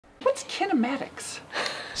kinematics.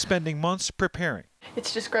 Spending months preparing.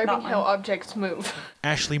 It's describing how objects move.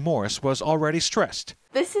 Ashley Morris was already stressed.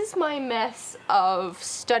 This is my mess of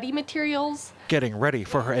study materials. Getting ready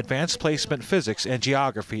for her advanced placement physics and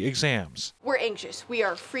geography exams. We're anxious. We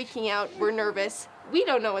are freaking out. We're nervous. We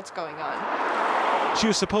don't know what's going on. She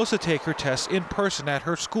was supposed to take her tests in person at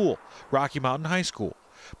her school, Rocky Mountain High School.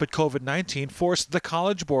 But COVID-19 forced the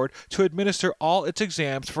College Board to administer all its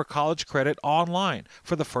exams for college credit online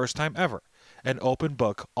for the first time ever, an open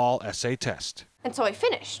book all essay test. And so I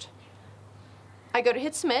finished. I go to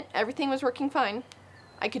hit submit. Everything was working fine.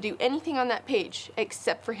 I could do anything on that page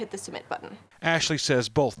except for hit the submit button. Ashley says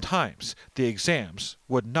both times the exams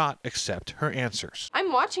would not accept her answers.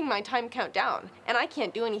 I'm watching my time count down, and I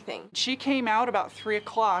can't do anything. She came out about 3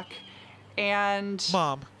 o'clock and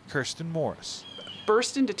Mom, Kirsten Morris,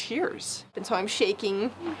 burst into tears. And so I'm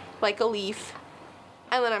shaking like a leaf,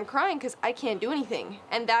 and then I'm crying because I can't do anything.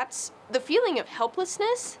 And that's the feeling of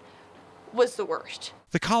helplessness was the worst.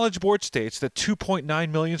 The College Board states that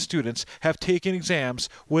 2.9 million students have taken exams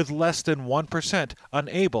with less than 1%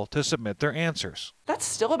 unable to submit their answers. That's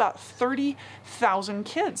still about 30,000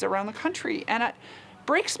 kids around the country, and it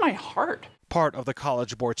breaks my heart. Part of the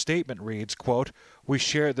College Board statement reads, quote, "We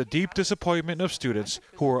share the deep disappointment of students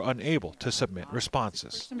who are unable to submit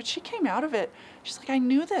responses." But she came out of it, she's like, I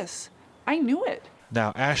knew this. I knew it.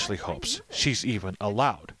 Now Ashley hopes she's even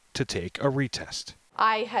allowed to take a retest.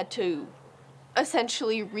 I had to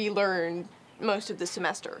essentially relearn most of the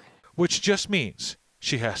semester. Which just means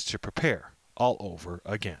she has to prepare all over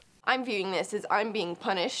again. I'm viewing this as I'm being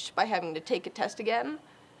punished by having to take a test again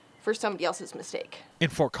for somebody else's mistake. In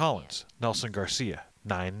Fort Collins, Nelson Garcia,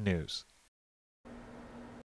 9 News.